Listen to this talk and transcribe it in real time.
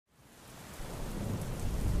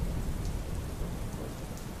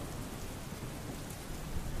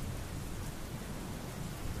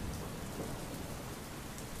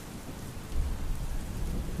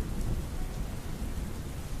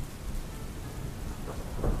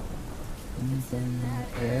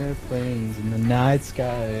Airplanes in the night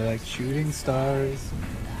sky like shooting stars.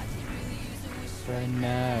 Right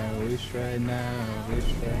now, wish right now, wish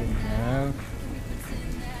right now.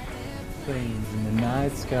 Planes in the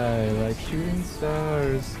night sky like shooting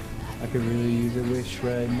stars. I could really use a wish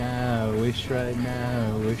right now, wish right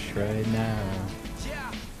now, wish right now.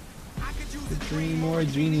 A dream or a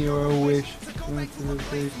genie or a wish. Went to the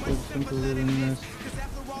Facebook, simple littleness.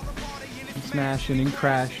 I'm smashing and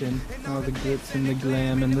crashing. All the glitz and the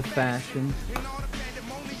glam and the fashion.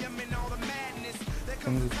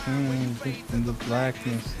 Comes the pain and the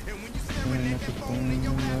blackness. And at the corner,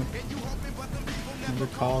 never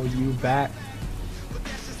call you back.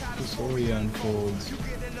 The story unfolds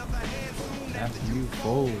after you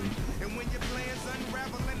fold.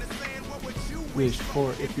 Wish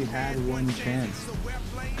for if you had one chance.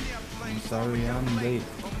 I'm sorry I'm late.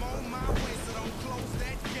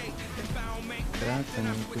 But I'm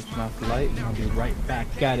gonna push my flight and I'll be right back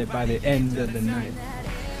at it by the end of the night.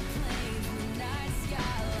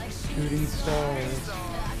 Shooting stars.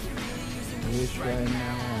 Wish right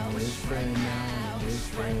now, wish right now,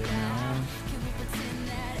 wish right now.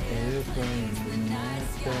 Airplanes in the night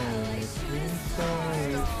sky, shooting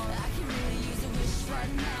stars.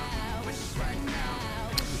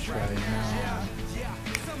 Wish right now.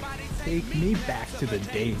 Take me back to the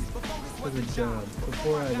days for the job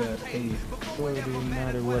before I got paid. Before it didn't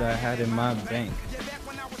matter what I had in my bank.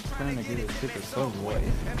 Trying to get a tip of Subway.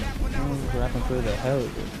 I was rapping for the hell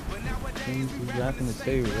of it. Things was rapping to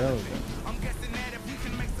stay relevant.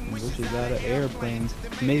 Which is out of airplanes.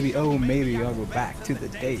 Maybe, oh, maybe I'll go back to the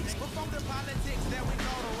days.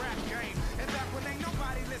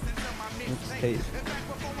 Mixtape.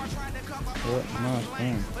 What? No,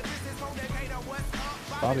 damn.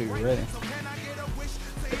 Bobby Ray.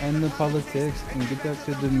 To end the politics and get back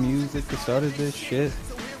to the music that started this shit.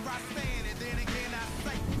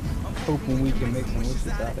 Hoping we can make some wishes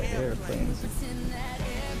out of airplanes.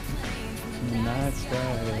 In the night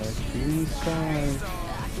sky, like shooting stars.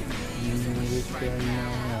 Wish right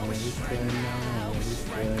now, wish right now, wish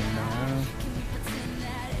right now.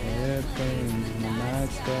 Airplanes in the night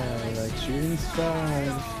sky, like shooting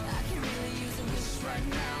stars.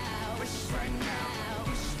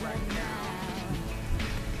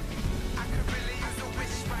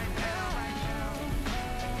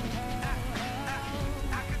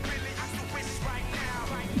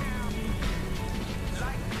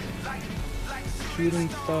 Shooting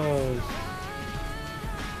stars.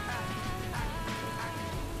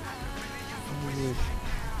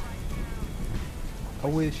 I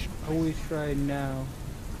wish right now.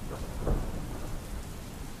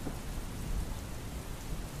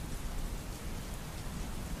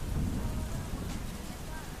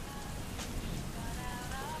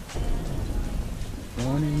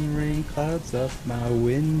 Morning rain clouds up my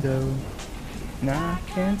window, and I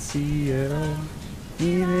can't see it all.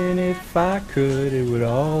 Even if I could, it would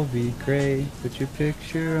all be great. Put your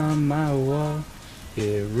picture on my wall.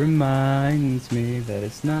 It reminds me that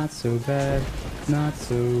it's not so bad, not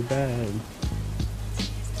so bad.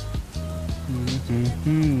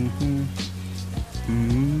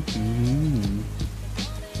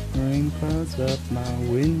 Rain clouds up my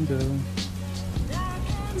window.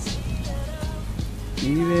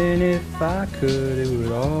 Even if I could, it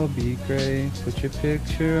would all be great. Put your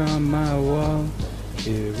picture on my wall.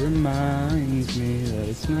 It reminds me that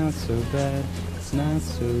it's not so bad, it's not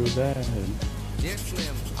so bad. Dear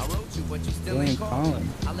Slim, I wrote you, but you still ain't calling.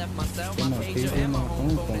 I left myself my page and my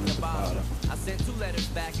phone at the bottom. I sent 2 letters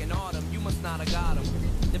back in autumn, you must not have got them.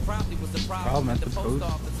 There probably was a problem at the post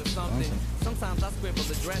office or something. Sometimes I scribble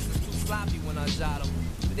addresses too sloppy when I jot them.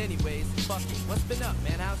 But anyways, fuck it, what's been up,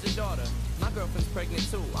 man? How's your daughter? My girlfriend's pregnant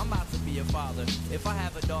too, I'm about to be a father. If I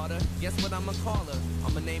have a daughter, guess what I'ma call her?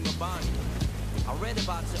 I'ma name her Bonnie. I read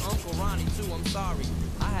about your Uncle Ronnie too, I'm sorry.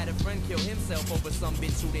 I had a friend kill himself over some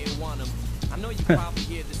bitch who didn't want him. I know you probably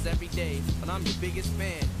hear this every day, but I'm your biggest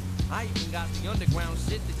fan. I even got the underground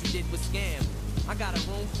shit that you did with Scam. I got a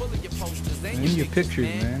room full of your posters and your pictures,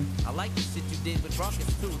 man. I like the shit you did with Ruckus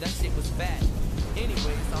too, that shit was bad.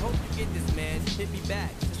 Anyways, I hope you get this, man. Hit me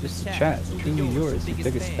back. Just chat, truly yours, the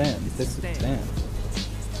biggest fan. This is fan.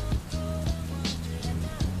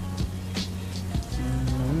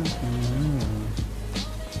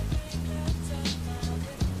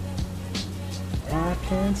 I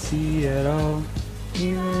can't see at all.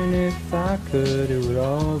 Even if I could, it would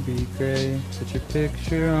all be great. Put your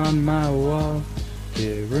picture on my wall.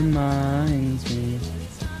 It reminds me.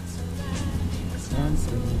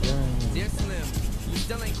 Dear Slim, you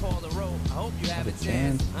still ain't called a road. I hope you have a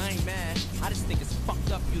chance. I ain't mad. I just think it's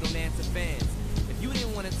fucked up you don't answer fans. If You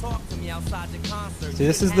didn't want to talk to me outside the concert. See,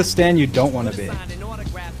 this is the Stan you don't want to be. Signed an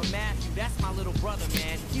autograph for Matthew. That's my little brother,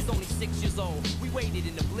 man. He's only 6 years old. We waited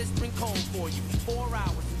in the blistering cold for you for 4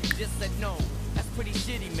 hours and you just said no. That's pretty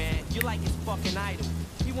shitty, man. You're like his fucking idol.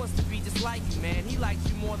 He wants to be just like you, man. He likes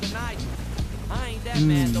you more than I do. I ain't that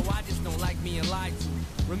mad, though. I just don't like being lied to.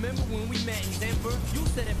 Remember when we met in Denver? You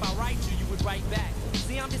said if I write you, you would write back.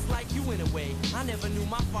 See, I'm just like you in a way. I never knew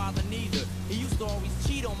my father neither. He used to always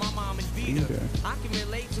cheat on my mom and beat her. I can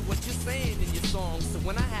relate to what you're saying in your songs. So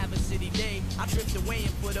when I have a shitty day, I drift away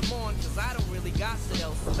and put them on. Cause I don't really got shit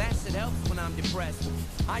else. So that shit helps when I'm depressed.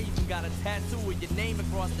 I even got a tattoo with your name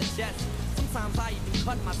across the chest. Sometimes I even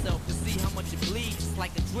cut myself to see how much it bleeds. It's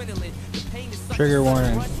like adrenaline. The pain is such Trigger a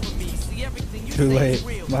warning. rush for me. See, everything you Too say late. is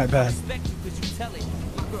real. My bad. I respect you cause you tell it.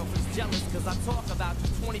 My girlfriend's jealous cause I talk about you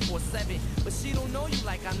 24/7. But she don't know you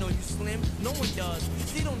like I know you, Slim. No one does.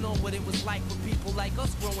 She don't know what it was like for people like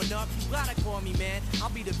us growing up. You gotta call me, man. I'll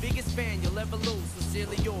be the biggest fan you'll ever lose.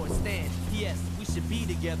 Sincerely yours, Stan. Yes, we should be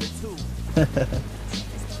together too.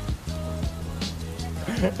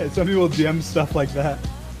 Some people DM stuff like that.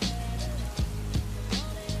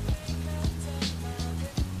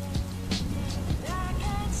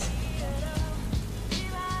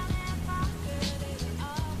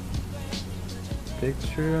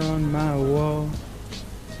 Picture on my wall.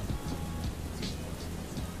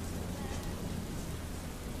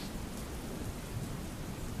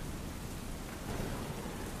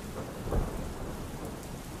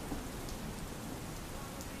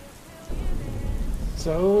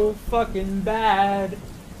 So fucking bad.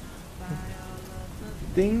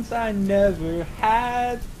 Things I never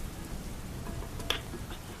had.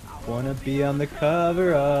 Wanna be on the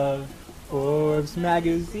cover of Forbes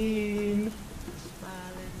magazine,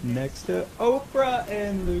 next to Oprah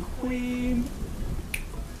and the Queen.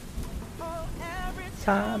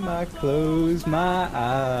 Time I close my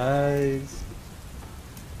eyes,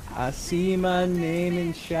 I see my name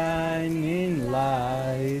in shining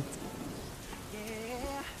lights.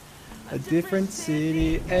 A different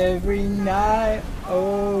city every night.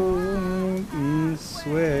 Oh,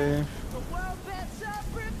 swear.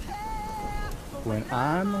 When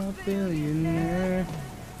I'm a billionaire,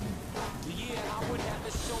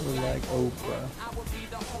 like Oprah.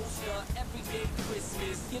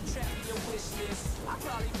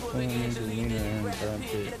 Angelina and Brad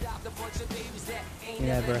Pitt. He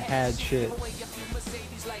never had shit.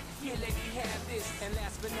 And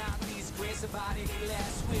last but not least, grants about any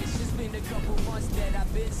last wish. It's been a couple months that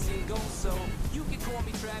I've been single, so you can call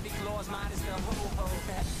me Travis Claus minus the ho-ho.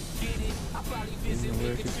 Get it? I'll probably visit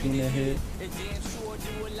with Katrina hit, and damn sure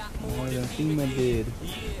do a lot more than FEMA did.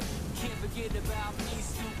 Yeah, can't forget about me,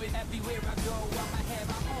 stupid. Everywhere I go, I'ma have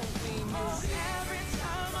my own theme music. Every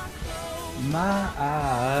time I close my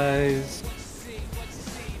eyes,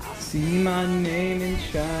 I see my name in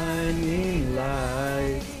shining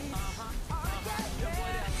lights.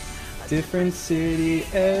 Different city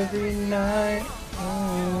every night.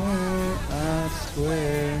 Oh, I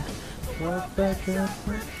swear. Walk back up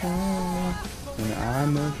when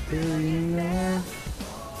I'm a billionaire.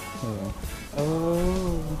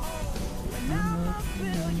 Oh, I'm a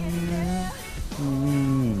billionaire.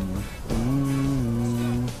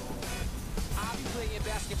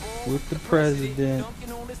 With the president.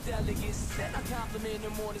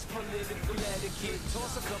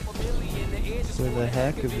 For the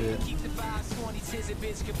heck of it.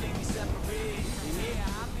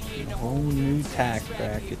 A whole new tax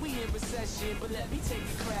bracket.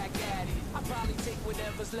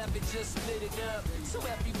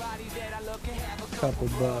 Couple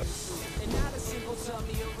bucks. And not a single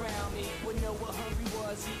tummy around me would know what hungry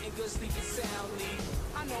was, eating good, sleeping soundly.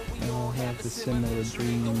 I know we all have a similar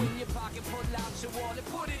dream.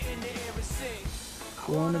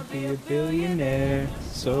 Wanna be a billionaire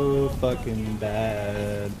so fucking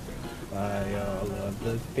bad. Buy all of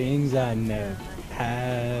the things I never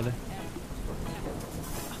had.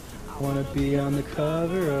 Wanna be on the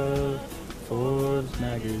cover of Forbes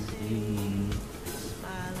magazine,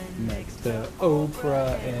 next to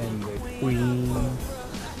Oprah and the Queen.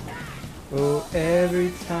 Oh,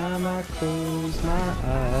 every time I close my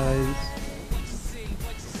eyes,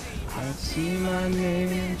 I see my name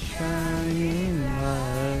in shining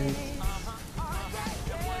lights.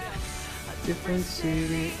 A different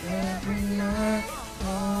city every night.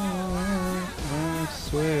 Oh, I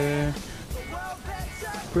swear.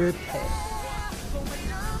 Prepare.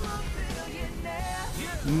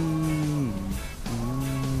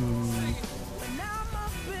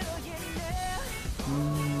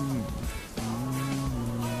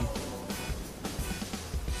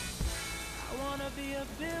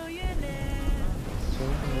 so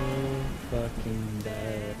fucking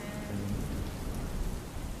bad.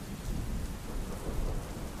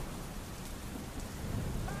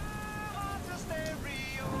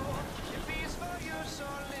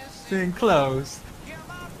 Listen close.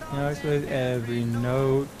 Notes with every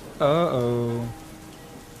note. Uh-oh.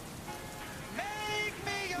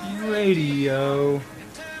 Radio.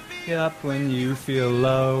 Get up when you feel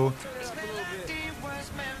low.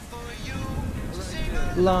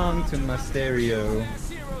 Long to my stereo.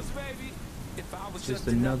 Just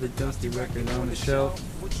another dusty record on the shelf.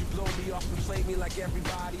 We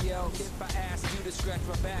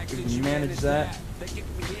can manage that.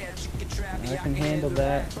 I can handle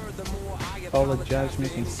that. Apologize for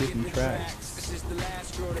making skipping tracks.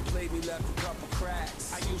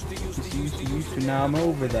 Just used to, now I'm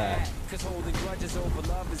over that.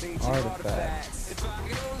 Artifacts.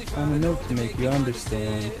 On a note to make you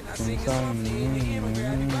understand. From the song.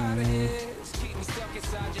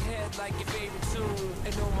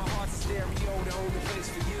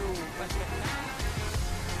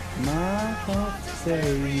 My heart's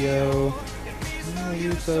stereo.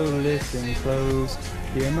 You so listen close.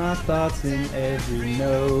 Hear my thoughts in every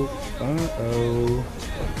note. Uh-oh.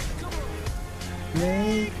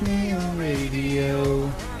 Make me a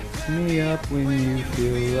radio. Me up when you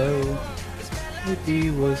feel low. The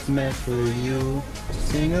D was meant for you.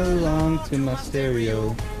 Sing along to my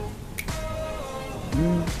stereo.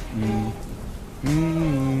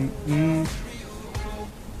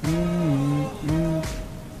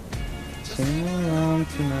 Sing along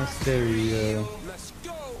to my stereo.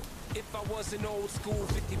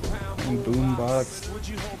 And boombox. Would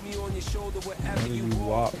you hold me on your shoulder wherever you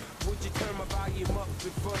walk? Would you turn my volume up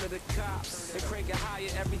in front of the cops and crank it higher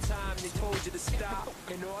every time they told you to stop?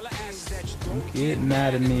 And all I ask is that you don't get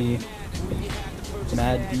mad at me.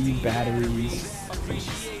 Mad D batteries.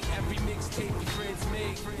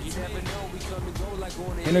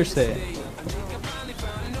 Interstate.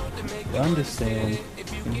 You understand. You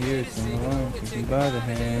can hear it sing along. You can buy the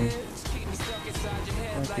hand.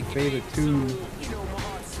 That's your favorite tune.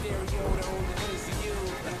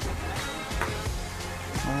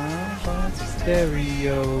 My heart's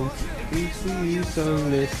stereo. We see you, so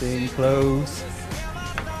listen close.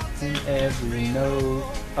 In every note.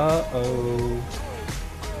 Uh-oh.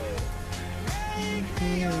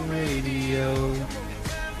 Hear radio.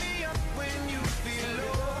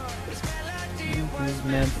 It was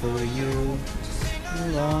meant for you.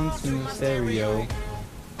 Belong to stereo.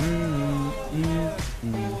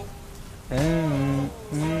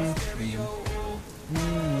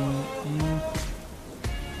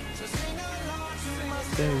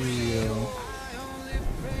 Stereo.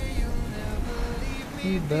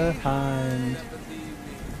 Leave behind.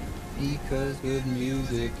 Because good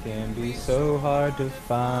music can be so hard to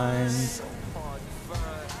find.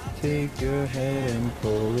 Take your head and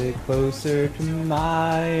pull it closer to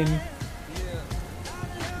mine.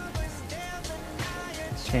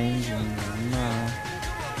 It's changing now.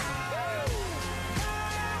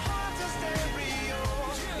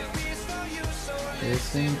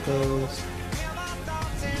 Listen close.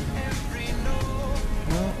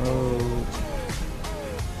 Uh-oh.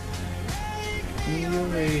 Your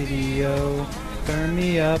radio. Turn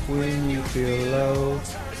me up when you feel low.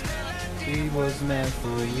 He was meant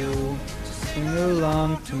for you. Sing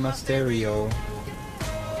along to my stereo.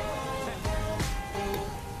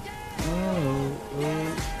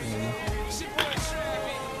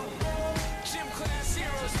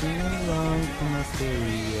 Sing along to my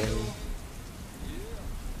stereo.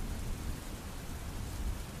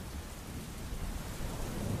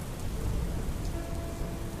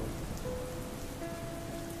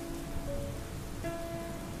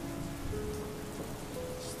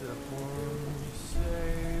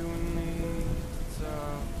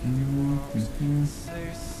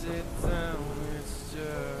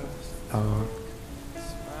 Talk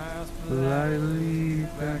politely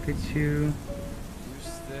back at you,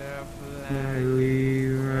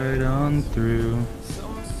 politely right on through.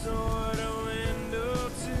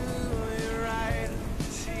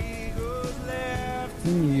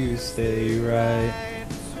 You stay right.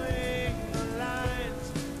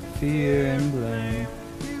 Fear and blame.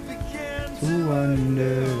 To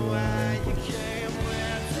wonder why.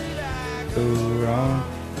 Go wrong.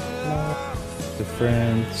 A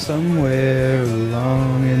friend somewhere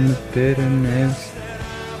along in the bitterness.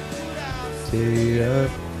 Stayed up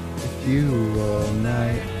with you all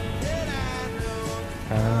night.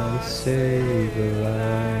 How to save a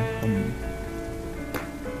life.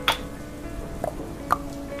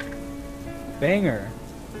 Banger.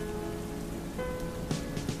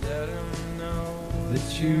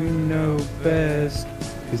 that you know best.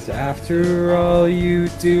 'Cause after all you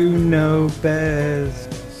do know best.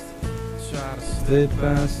 Slip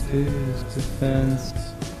past his defense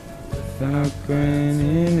without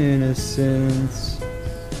granting innocence.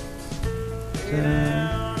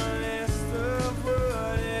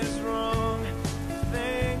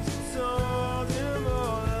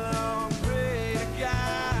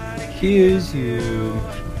 Hears you.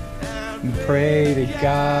 Pray to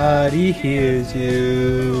God he hears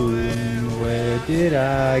you. Where did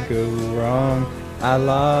I go wrong? I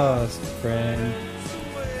lost a friend.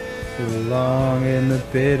 Too long in the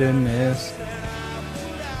bitterness.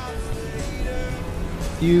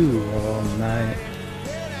 You all night.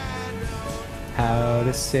 How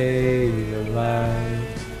to save a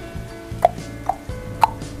life.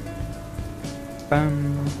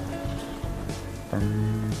 Bum.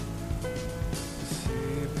 Bum.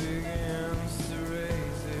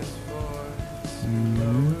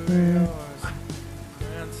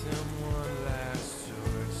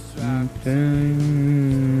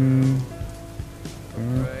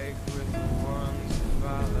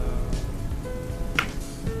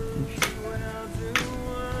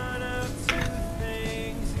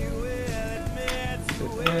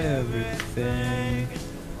 Everything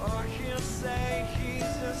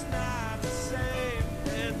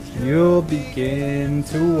you'll begin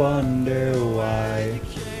to wonder why.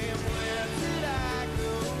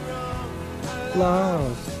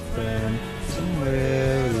 Lost friend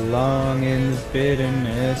somewhere along in the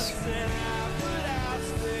bitterness.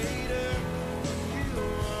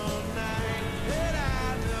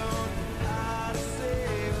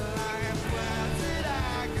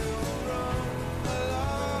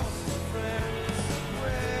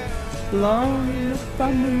 Long in the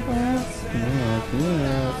thunder grass.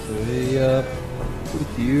 Stay up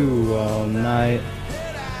with you all night.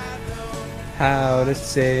 How to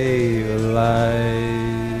save a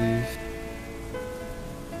life.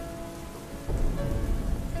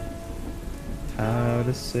 How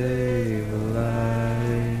to save a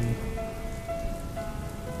life.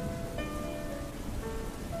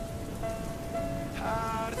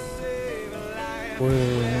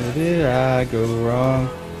 Where did I go wrong?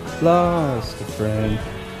 Lost a friend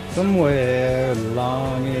somewhere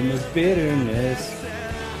along in the bitterness.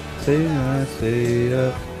 Stayed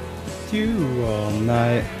up with you all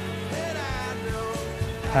night.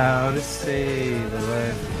 How to save a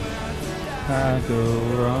life. I go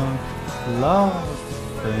wrong. Lost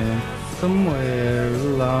a friend somewhere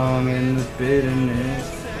along in the bitterness.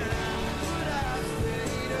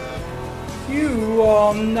 You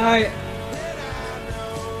all night.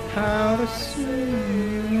 How to save.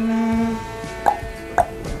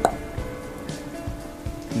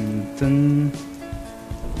 Dun.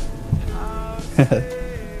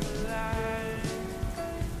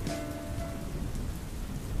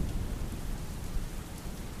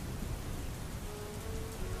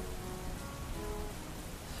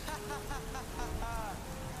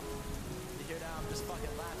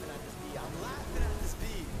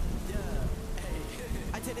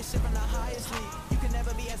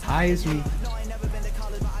 High as me.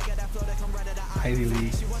 Ivy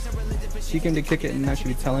League. She came to kick it and now she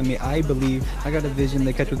be telling me I believe. I got a vision,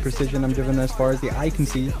 they catch with precision. I'm driven as far as the eye can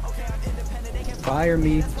see. Fire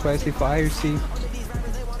me, that's why I say fire see.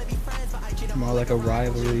 More like a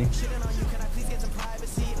rivalry.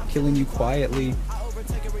 Killing you quietly.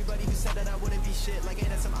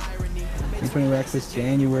 20 racks this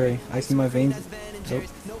January. Ice in my veins. Nope.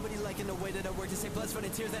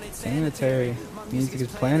 Sanitary. Music is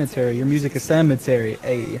planetary. Your music is cemetery.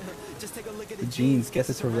 Ayy. The genes, guess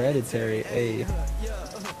it's hereditary. Ayy.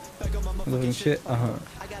 Living shit.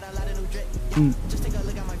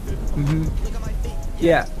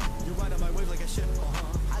 Yeah.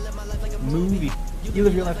 Movie. You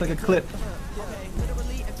live your life like a clip.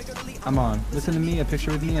 I'm on. Listen to me, a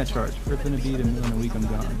picture with me, I charge. Ripping a beat, a million a week, I'm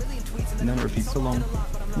gone. And then it repeats so long.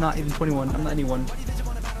 I'm not even 21, I'm not anyone.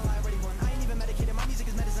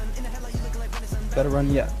 Better run,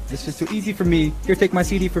 yeah. This is too easy for me. Here, take my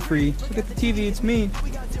CD for free. Look at the TV, it's me.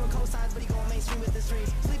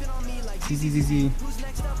 ZZZZ.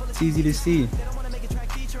 It's easy to see.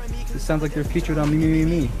 This sounds like they're featured on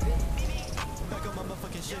Me.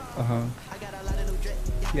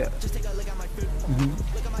 Yeah.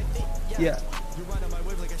 Yeah.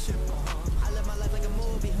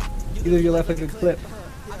 You live your life like a clip.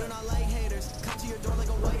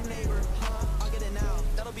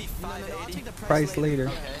 Price later.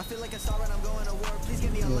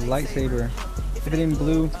 Lightsaber. If it ain't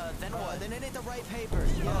blue.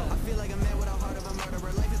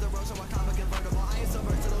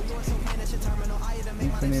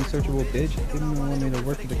 It's an unsearchable bitch. Didn't want me to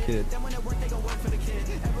work for the kid.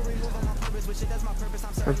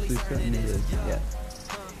 Perfectly certain it is. Yeah.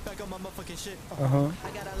 Uh-huh.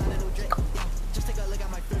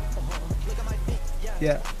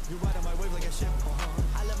 Yeah.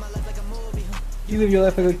 You live your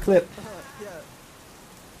life like a clip.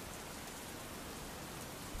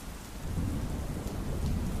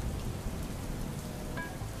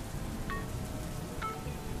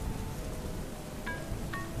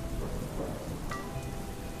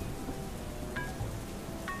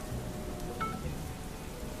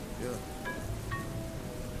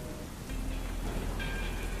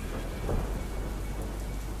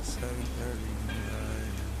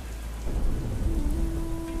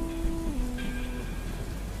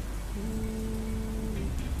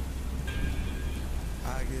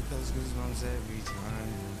 I get those goosebumps every time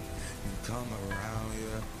you come around,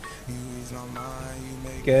 yeah. You ease my mind, you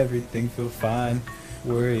make everything feel fine.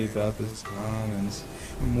 Worry about those comments.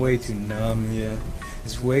 I'm way too numb, yeah.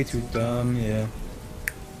 It's way too dumb, yeah.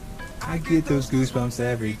 I get those goosebumps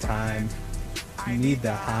every time. You need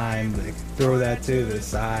the Heimlich, throw that to the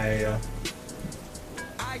side. Yeah.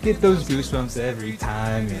 I get those goosebumps every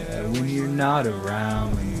time, yeah. When you're not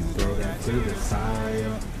around, when you throw that to the side.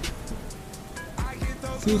 Yeah.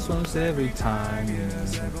 Goosebumps every time,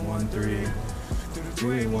 yeah. 1 3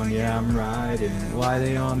 3 1, yeah, I'm riding. Why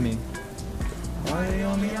they on me? Why they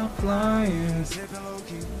on me? I'm flying.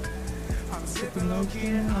 I'm sipping low key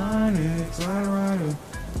and honest. Right.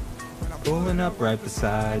 Pulling up right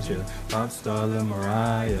beside you. Pop star Lil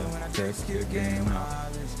Mariah. Text your game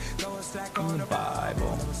out. On the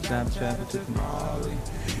Bible. Snapchat to Molly.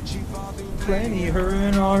 Plenty, her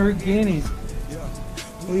and all her guineas.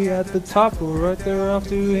 We at the top, we're right there off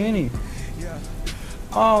to any.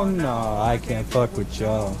 Oh no, I can't fuck with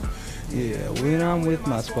y'all. Yeah, when I'm with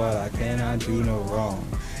my squad, I cannot do no wrong.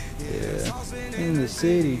 Yeah, in the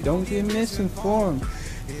city, don't get misinformed.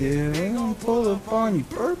 Yeah, we gon' pull up on you.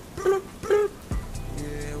 Burp, burp, burp.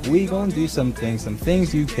 We gon' do some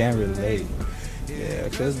things you can't relate. Yeah,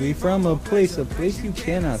 cause we from a place you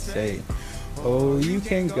cannot say. Oh, you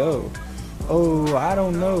can go. Oh, I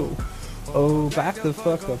don't know. Oh, back the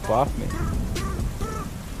fuck up off me.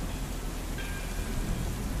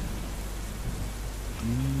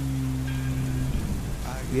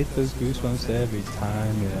 I get those goosebumps every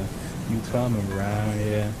time, yeah. You come around,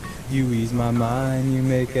 yeah. You ease my mind, you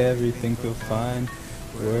make everything feel fine.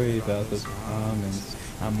 Worry about those comments.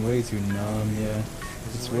 I'm way too numb, yeah.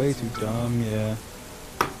 It's way too dumb, yeah.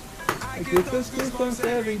 I get those goosebumps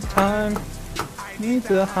every time. Need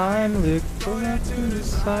the Heimlich, throw that to the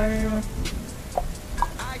side.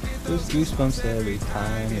 Those goosebumps every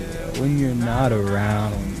time, yeah. When you're not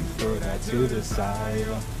around, when you throw that to the side.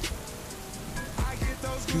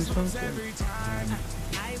 Goosebumps every time.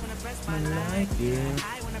 I like it.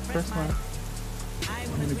 Press my.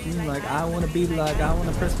 I'm gonna be like, I wanna be like, I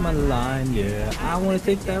wanna press my line, yeah. I wanna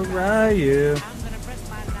take that ride, yeah.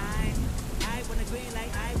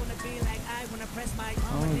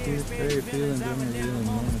 I wanna do this very feeling,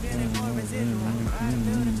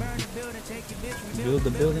 build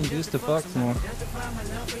the building just to fuck more.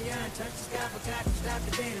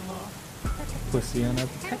 Pussy on a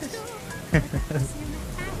test.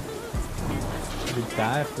 To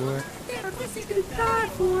die for.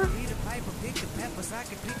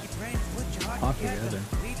 Off together.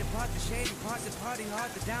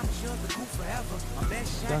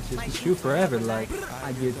 That's just the shoe forever. Like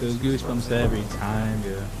I get those goosebumps every time,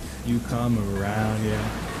 yeah. You come around, yeah.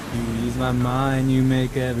 You ease my mind, you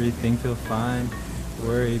make everything feel fine.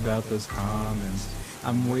 Worry about those comments.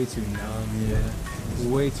 I'm way too numb, yeah.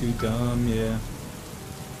 Way too dumb, yeah.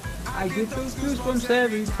 I get those goosebumps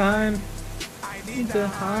every time. Need the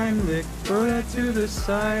Heimlich, throw that to the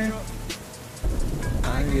side.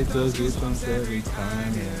 I get those goosebumps every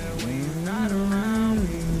time, yeah. When you're not around,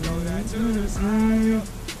 we know that to the side.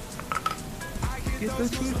 I get those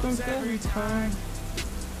goosebumps every time.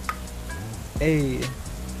 Hey,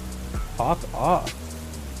 pop off.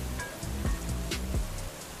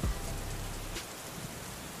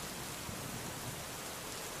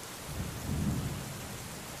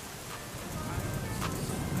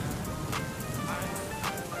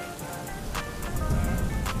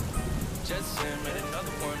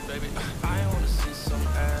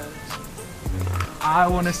 I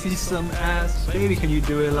wanna see some ass. Baby, can you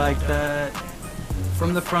do it like that?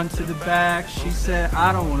 From the front to the back, she said,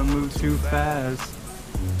 I don't wanna move too fast.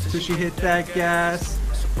 So she hit that gas,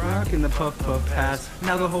 rockin' the puff puff pass.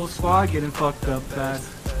 Now the whole squad getting fucked up fast.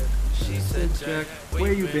 She said, Jack,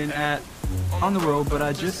 where you been at? On the road, but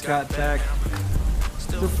I just got back.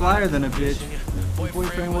 Still flyer than a bitch.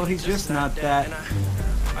 boyfriend, well he's just not that.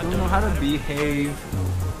 I don't know how to behave.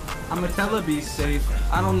 I'ma tell her be safe.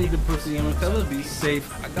 I don't need the pussy, I'ma tell her be safe.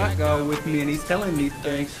 I got God with me and he's telling me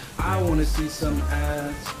things. I wanna see some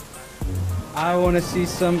ass. I wanna see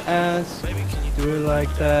some ass. Do it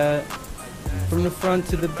like that. From the front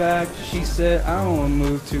to the back, she said, I don't wanna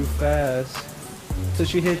move too fast. So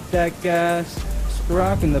she hit that gas,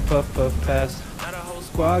 rocking the puff puff pass. Now the whole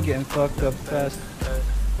squad getting fucked up fast.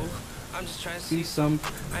 I'm just trying to see some.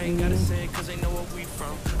 I ain't gotta say it cause they know where we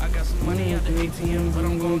from. I got some money at the ATM, but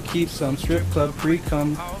I'm gonna keep some. Strip club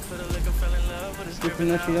pre-cum. Stripping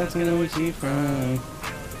that shit, that's gonna know she from.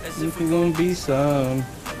 As if we gonna be some.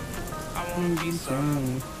 I wanna be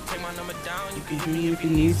some. Take my number down, you can hit me if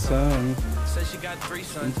you need some. Said she got 3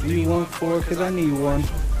 sons. Do you want 4 cause I need 1?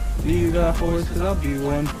 Do you got 4 cause I'll be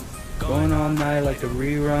 1? Going all night like the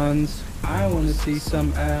reruns. I wanna see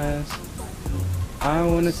some ass. I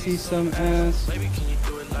wanna see some ass. Baby, can you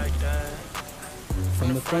do it like that?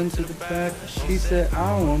 From the front to the back, she said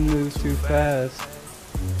I don't wanna move too fast.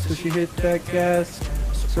 So she hit that gas,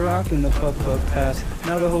 so rocking the puff up pass.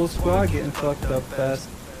 Now the whole squad getting fucked up fast.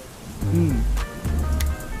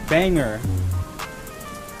 Banger.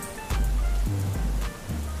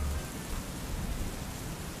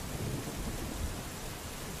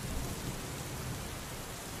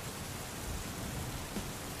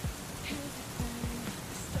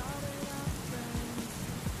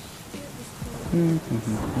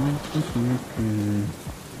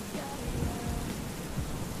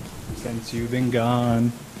 Since you've been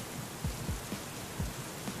gone.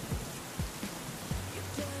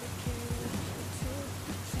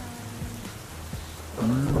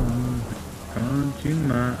 Onto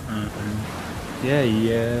my yeah,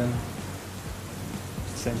 yeah.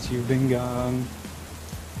 Since you've been gone.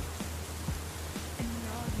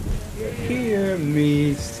 Hear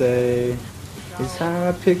me say, it's how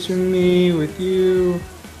I picture me with you.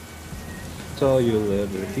 It's all you'll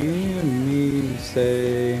ever hear me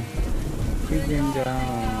say. You've been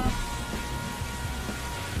gone.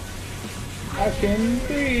 I can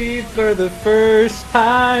breathe for the first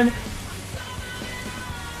time.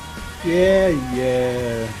 Yeah,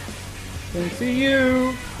 yeah. Thanks to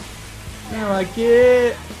you, now I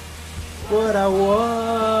get what I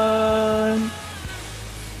want.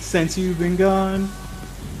 Since you've been gone.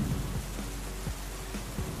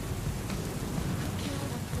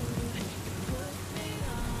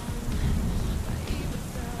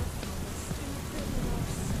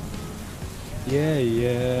 Yeah,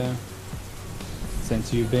 yeah.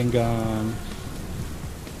 Since you've been gone.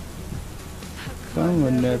 I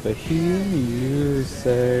will never hear you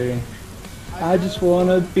say, I just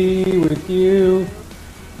wanna be with you.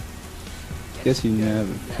 Guess you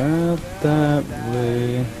never felt that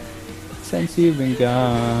way. Since you've been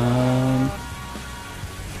gone.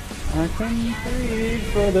 I can breathe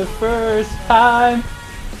for the first time.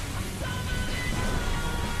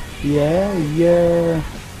 Yeah, yeah.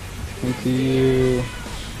 Thanks to you,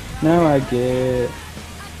 now I get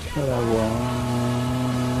what I want.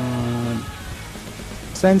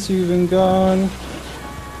 Since you've been gone.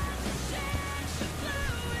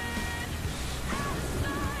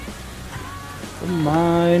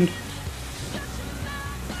 Mind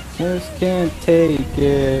just can't take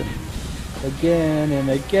it again and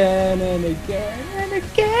again and again and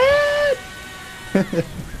again.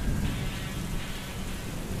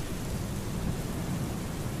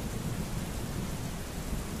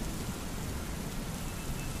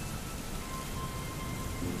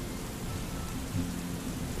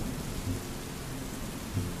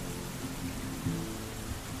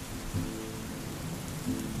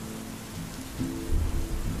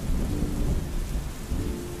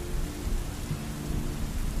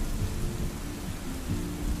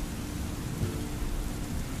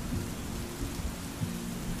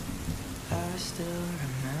 I still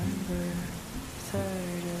remember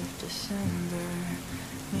 3rd of December,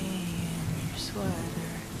 me in your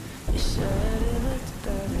sweater. You said it looked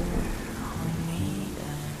better on me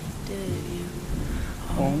than did you.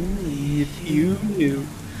 Only if you knew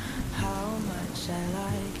how much I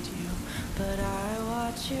liked you, but I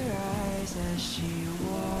watch your eyes as she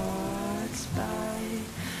walks by.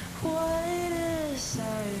 What a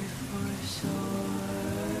sight for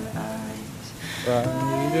sore eyes.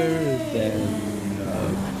 brighter than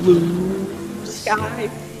a blue sky.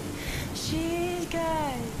 She's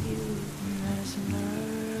got you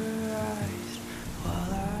mesmerized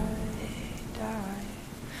while I die.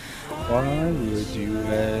 Why would you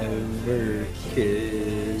ever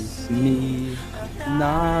kiss me?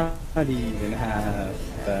 Not even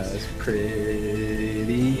half as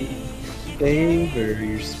pretty. Favor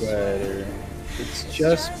your sweater It's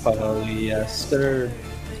just polyester.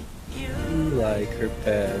 You like her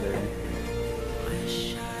better.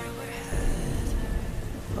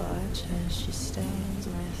 Watch as she stands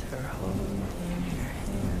with her holding your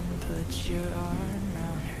hand. Put your arm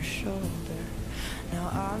around her shoulder. Now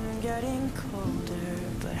I'm getting colder,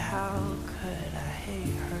 but how could I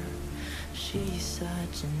hate her? She's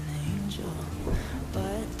such an angel,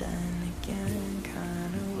 but then again,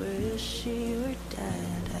 kinda wish she were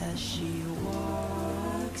dead as she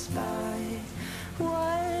walks by.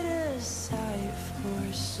 What a sight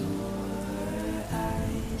for sore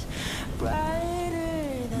eyes,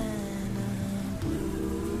 brighter than a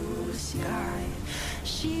blue sky.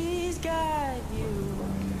 She's got you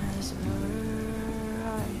mesmerized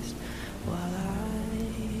while I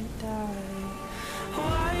die.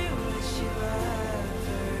 Why would you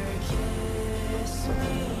ever kiss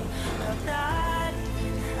me? Not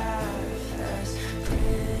even half as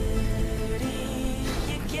pretty.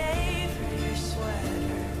 You gave her your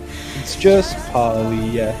sweater. It's just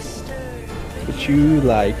polyester, but you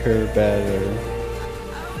like her better.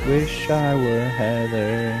 Wish I were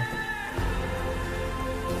Heather.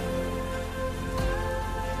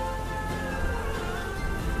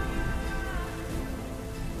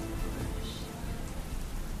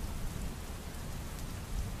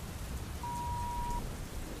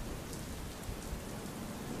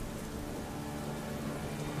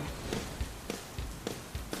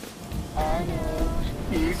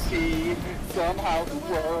 You see, somehow the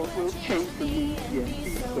world will change for me and be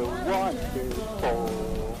so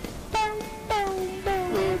wonderful.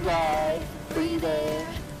 Live life, freedom,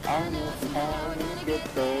 I know how to get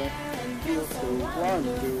there and feel so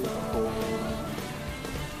wonderful.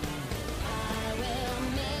 I will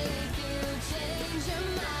make you change your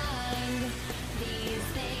mind. These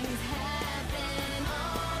things happen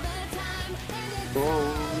all the time, and it's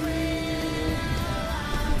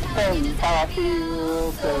And I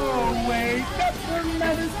feel so wake up the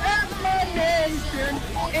letters at my nation.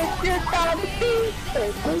 It's your time to be a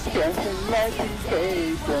chance and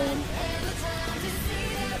education.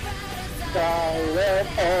 Side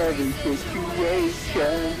of every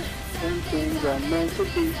situation. Some things are meant to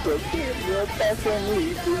be, so give your best and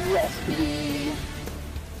leave the rest to me.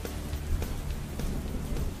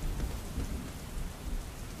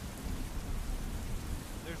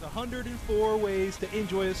 There's 104 ways to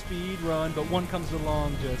enjoy a speed run, but one comes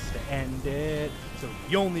along just to end it. So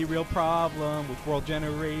the only real problem with world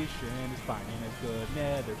generation is finding a good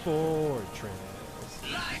nether fortress.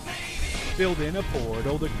 Building a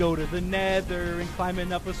portal to go to the nether and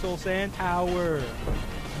climbing up a soul sand tower.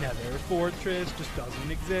 Nether fortress just doesn't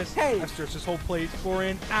exist. Hey! I've searched this whole place for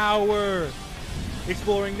an hour.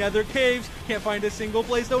 Exploring nether caves, can't find a single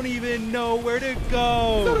place, don't even know where to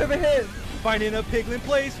go. Don't ever hit. Finding a piglin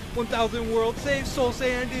place, 1,000 world saves, soul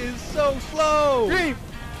sand is so slow. Dream.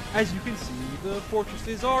 As you can see, the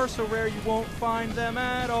fortresses are so rare you won't find them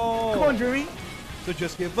at all. Come on, Dreamy. So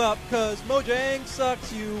just give up, cause Mojang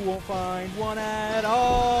sucks, you won't find one at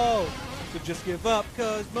all. So just give up,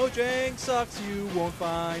 cause Mojang sucks, you won't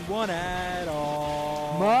find one at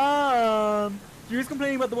all. Mom! Drew's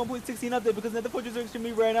complaining about the 1.16 update because nether fortresses are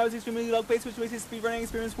extremely rare. Now it's extremely lag-based, which makes his speedrunning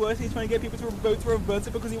experience worse. He's trying to get people to vote for a verse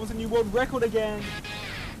because he wants a new world record again.